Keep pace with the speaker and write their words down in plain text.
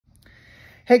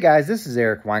Hey guys, this is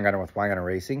Eric Weingartner with Weingartner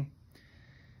Racing.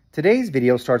 Today's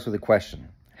video starts with a question.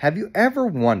 Have you ever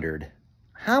wondered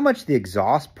how much the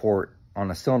exhaust port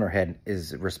on a cylinder head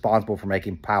is responsible for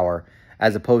making power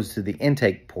as opposed to the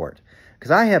intake port? Because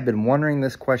I have been wondering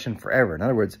this question forever. In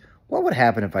other words, what would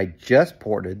happen if I just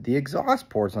ported the exhaust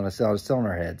ports on a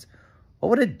cylinder heads? What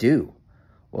would it do?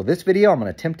 Well, this video, I'm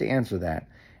going to attempt to answer that,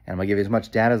 and I'm going to give you as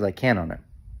much data as I can on it.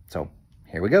 So,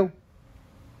 here we go.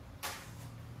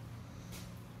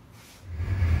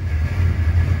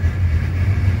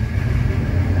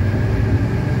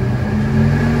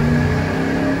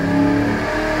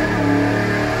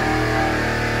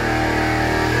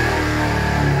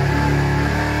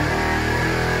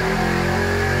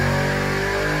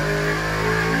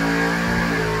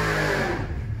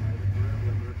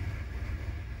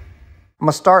 I'm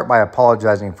going to start by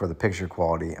apologizing for the picture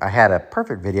quality. I had a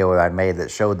perfect video that I made that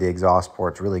showed the exhaust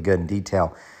ports really good in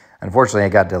detail. Unfortunately,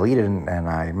 it got deleted and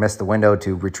I missed the window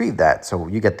to retrieve that. So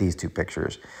you get these two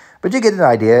pictures. But you get an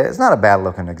idea. It's not a bad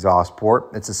looking exhaust port.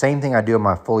 It's the same thing I do in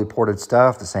my fully ported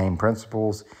stuff, the same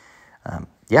principles.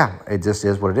 Yeah, it just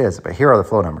is what it is. But here are the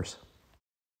flow numbers.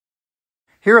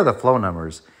 Here are the flow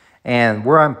numbers. And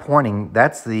where I'm pointing,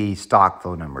 that's the stock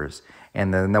flow numbers.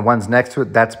 And then the ones next to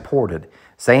it, that's ported.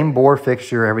 Same bore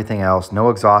fixture, everything else. No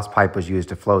exhaust pipe was used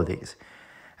to flow these.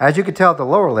 As you can tell at the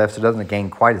lower lifts, it doesn't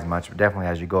gain quite as much, but definitely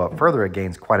as you go up further, it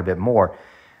gains quite a bit more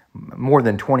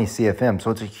than 20 CFM. So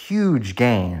it's a huge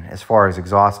gain as far as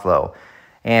exhaust flow.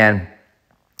 And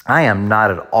I am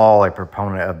not at all a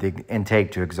proponent of the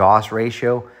intake to exhaust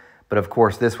ratio, but of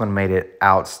course this one made it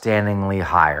outstandingly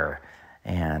higher.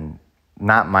 And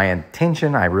not my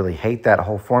intention. I really hate that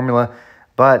whole formula,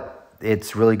 but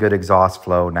it's really good exhaust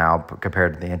flow now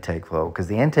compared to the intake flow, because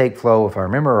the intake flow, if I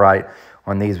remember right,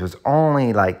 on these was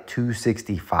only like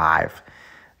 265.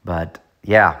 But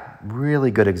yeah,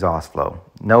 really good exhaust flow.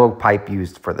 No pipe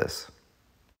used for this.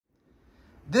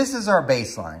 This is our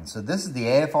baseline. So this is the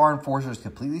AFR Enforcer's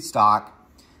completely stock.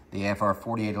 The AFR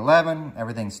 4811,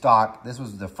 everything's stock. This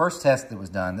was the first test that was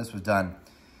done. This was done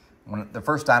when the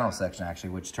first dyno section actually,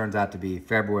 which turns out to be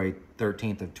February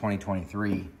 13th of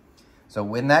 2023.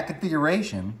 So in that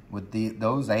configuration, with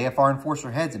those AFR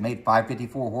Enforcer heads, it made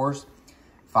 554 horse,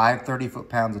 530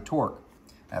 foot-pounds of torque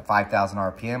at 5,000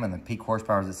 RPM, and the peak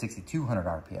horsepower was at 6,200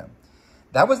 RPM.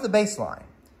 That was the baseline.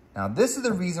 Now, this is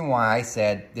the reason why I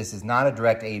said this is not a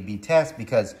direct A/B test,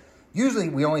 because usually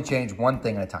we only change one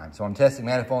thing at a time. So I'm testing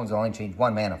manifolds, I only change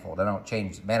one manifold. I don't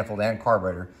change manifold and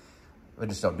carburetor. We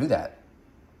just don't do that.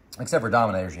 Except for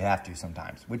dominators, you have to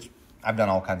sometimes, which I've done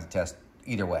all kinds of tests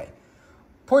either way.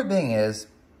 Point being is,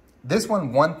 this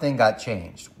one thing got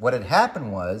changed. What had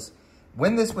happened was,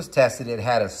 when this was tested, it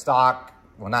had a stock,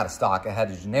 well, not a stock, it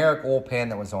had a generic oil pan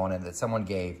that was on it that someone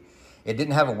gave. It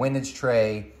didn't have a windage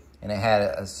tray, and it had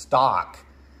a stock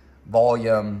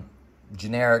volume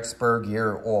generic spur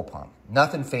gear oil pump.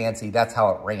 Nothing fancy, that's how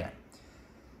it ran.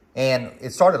 And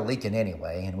it started leaking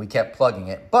anyway, and we kept plugging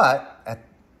it. But at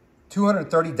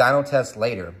 230 dyno tests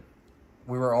later,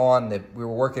 we were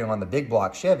working on the big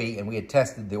block Chevy, and we had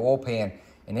tested the oil pan,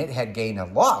 and it had gained a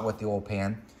lot with the oil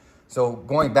pan. So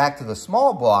going back to the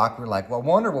small block, we're like, well, I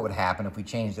wonder what would happen if we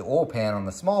changed the oil pan on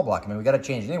the small block. I mean, we got to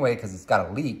change it anyway because it's got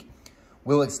a leak.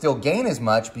 Will it still gain as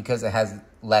much because it has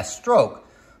less stroke?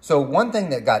 So one thing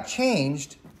that got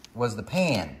changed was the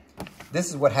pan. This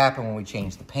is what happened when we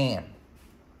changed the pan.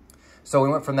 So we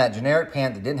went from that generic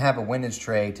pan that didn't have a windage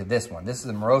tray to this one. This is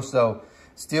a Moroso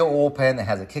steel oil pan that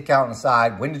has a kick out on the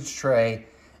side, windage tray,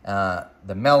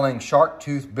 the Melling shark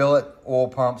tooth billet oil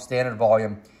pump, standard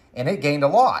volume, and it gained a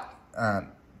lot.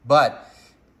 But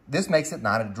this makes it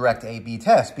not a direct A/B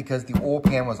test because the oil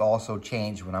pan was also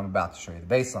changed when I'm about to show you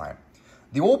the baseline.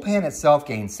 The oil pan itself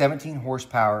gained 17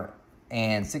 horsepower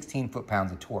and 16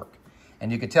 foot-pounds of torque.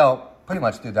 And you could tell pretty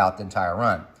much throughout the entire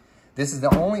run. This is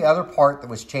the only other part that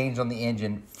was changed on the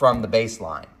engine from the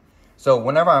baseline. So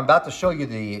whenever I'm about to show you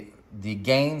the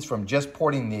gains from just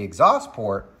porting the exhaust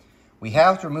port, we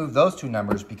have to remove those two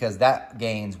numbers because that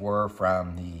gains were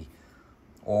from the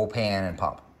oil pan and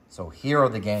pump. So here are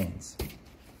the gains.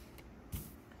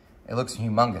 It looks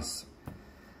humongous.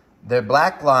 The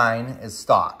black line is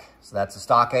stock. So that's the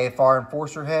stock AFR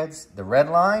Enforcer heads. The red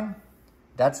line,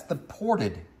 that's the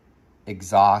ported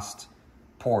exhaust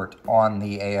port on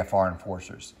the AFR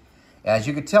Enforcers. As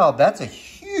you can tell, that's a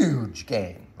huge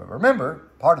gain. But remember,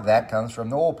 part of that comes from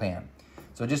the oil pan.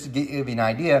 So just to give you an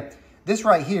idea, this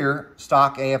right here,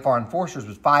 stock AFR Enforcers,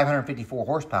 was 554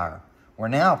 horsepower. We're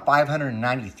now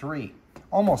 593,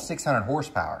 almost 600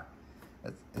 horsepower.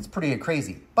 It's pretty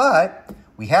crazy. But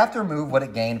we have to remove what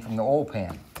it gained from the oil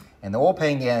pan. And the oil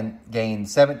pan gained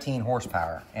 17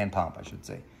 horsepower, and pump, I should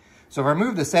say. So if I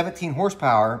remove the 17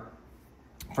 horsepower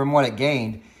from what it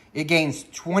gains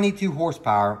 22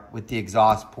 horsepower with the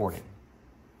exhaust porting.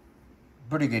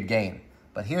 Pretty good gain.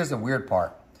 But here's the weird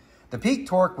part. The peak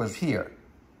torque was here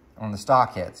on the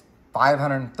stock heads,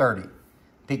 530.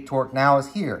 Peak torque now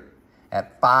is here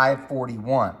at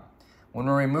 541. When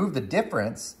we remove the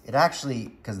difference, it actually,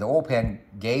 because the oil pan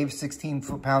gave 16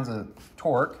 foot-pounds of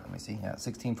torque, let me see, yeah,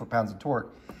 16 foot-pounds of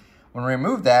torque. When we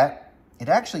remove that, it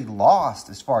actually lost,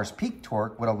 as far as peak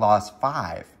torque, would have lost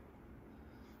 5.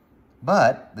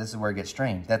 But this is where it gets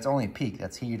strange. That's only peak,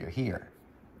 that's here to here.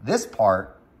 This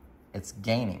part, it's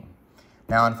gaining.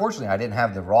 Now, unfortunately, I didn't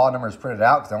have the raw numbers printed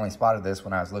out because I only spotted this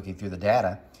when I was looking through the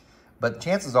data. But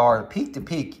chances are, peak to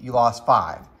peak, you lost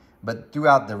 5. But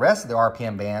throughout the rest of the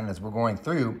RPM band, as we're going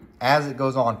through, as it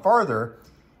goes on farther,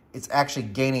 it's actually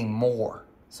gaining more.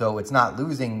 So it's not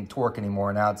losing torque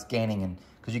anymore. Now it's gaining, and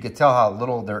because you could tell how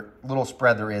little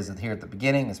spread there is here at the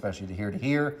beginning, especially to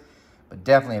here, but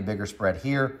definitely a bigger spread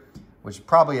here, which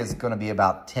probably is going to be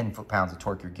about 10 foot-pounds of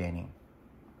torque you're gaining.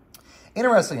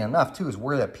 Interestingly enough, too, is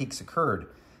where that peaks occurred.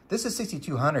 This is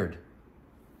 6,200.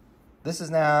 This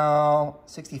is now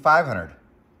 6,500.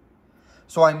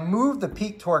 So I moved the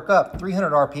peak torque up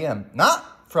 300 RPM,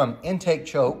 not from intake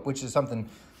choke, which is something,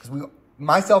 because we,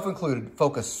 myself included,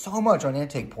 focus so much on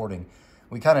intake porting,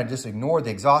 we kind of just ignored the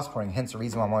exhaust porting, hence the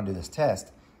reason why I want to do this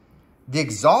test. The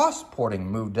exhaust porting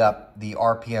moved up the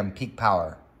RPM peak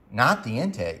power, not the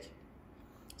intake.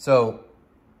 So,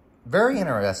 very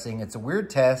interesting. It's a weird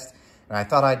test, and I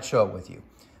thought I'd show it with you.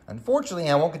 Unfortunately,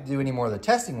 I won't get to do any more of the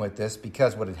testing with this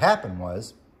because what had happened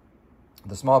was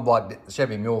the small block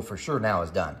Chevy Mule for sure now is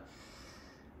done.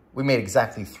 We made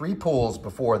exactly 3 pulls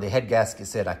before the head gasket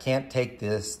said, I can't take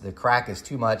this, the crack is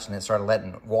too much, and it started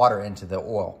letting water into the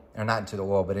oil, or not into the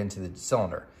oil, but into the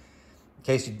cylinder. In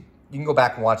case you can go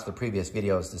back and watch the previous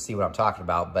videos to see what I'm talking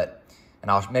about, but,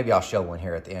 and maybe I'll show one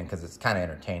here at the end because it's kind of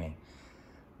entertaining.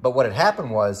 But what had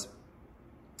happened was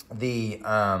the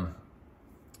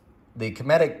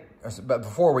Cometic, but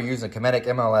before we were using a Cometic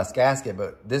MLS gasket,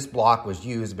 but this block was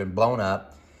used, been blown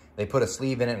up. They put a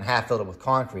sleeve in it and half filled it with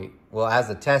concrete. Well, as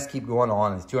the tests keep going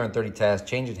on, it's 230 tests,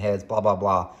 changing heads, blah, blah,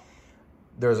 blah.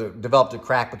 Developed a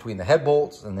crack between the head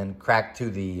bolts and then crack to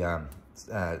the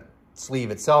sleeve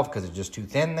itself because it's just too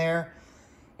thin there.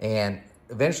 And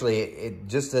eventually it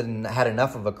just had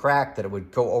enough of a crack that it would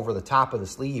go over the top of the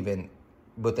sleeve, and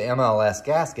with the MLS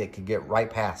gasket could get right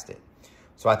past it.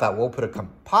 So I thought, we'll put a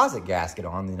composite gasket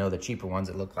on, you know, the cheaper ones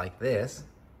that look like this,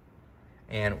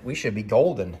 and we should be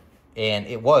golden. And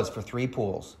it was for 3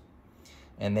 pulls.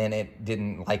 And then it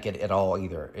didn't like it at all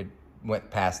either. It went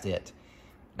past it.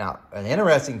 Now, an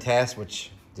interesting test,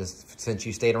 which just since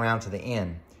you stayed around to the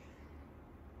end,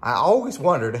 I always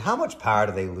wondered how much power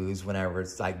do they lose whenever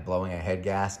it's like blowing a head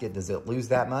gasket? Does it lose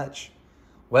that much?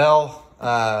 Well,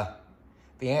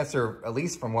 the answer, at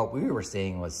least from what we were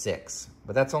seeing, was 6.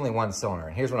 But that's only one cylinder.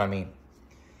 And here's what I mean.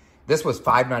 This was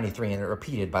 593, and it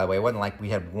repeated, by the way. It wasn't like we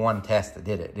had one test that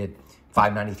did it. It did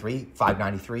 593,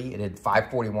 593. It did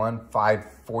 541,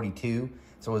 542.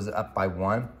 So it was up by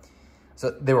 1.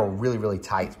 So they were really, really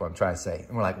tight is what I'm trying to say.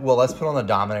 And we're like, well, let's put on the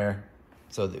Dominator.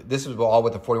 So this was all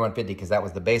with the 4150 because that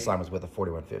was the baseline was with the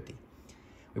 4150.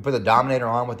 We put the Dominator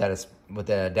on with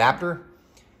the adapter,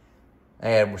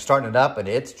 and we're starting it up, and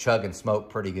it's chugging smoke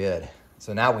pretty good.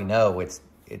 So now we know it's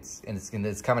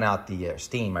coming out the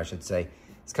steam, I should say.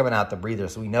 It's coming out the breather,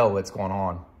 so we know what's going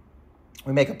on.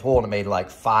 We make a pull and it made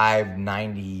like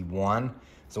 591,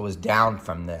 so it was down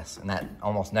from this, and that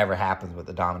almost never happens with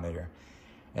the Dominator.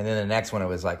 And then the next one, it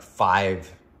was like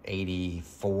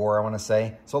 584, I want to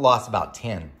say. So it lost about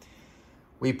 10.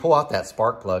 We pull out that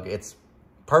spark plug. It's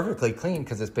perfectly clean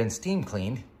because it's been steam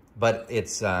cleaned, but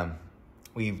it's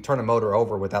we've turned the motor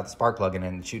over without the spark plug in it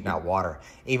and shooting out water.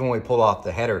 Even when we pull off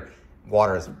the header,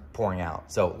 water is pouring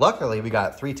out. So luckily, we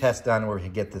got 3 tests done where we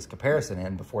could get this comparison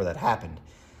in before that happened.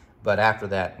 But after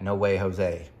that, no way,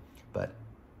 Jose. But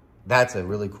that's a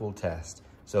really cool test.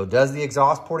 So does the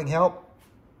exhaust porting help?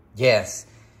 Yes.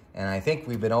 And I think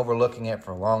we've been overlooking it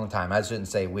for a long time. I shouldn't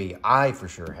say we. I for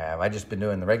sure have. I just been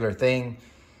doing the regular thing,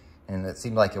 and it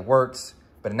seemed like it works.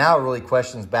 But now it really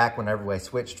questions back whenever I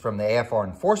switched from the AFR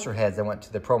Enforcer heads and went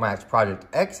to the ProMax Project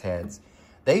X heads.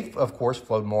 They, of course,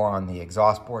 flowed more on the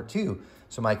exhaust port too.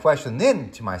 So my question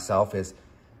then to myself is,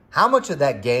 how much of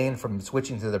that gain from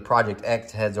switching to the Project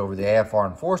X heads over the AFR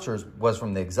Enforcers was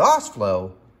from the exhaust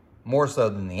flow more so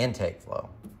than the intake flow?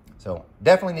 So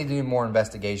definitely need to do more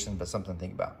investigation, but something to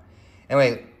think about.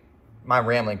 Anyway, my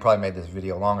rambling probably made this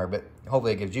video longer, but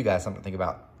hopefully it gives you guys something to think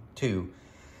about too.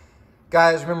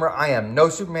 Guys, remember, I am no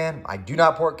Superman. I do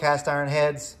not port cast iron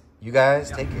heads. You guys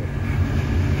take care.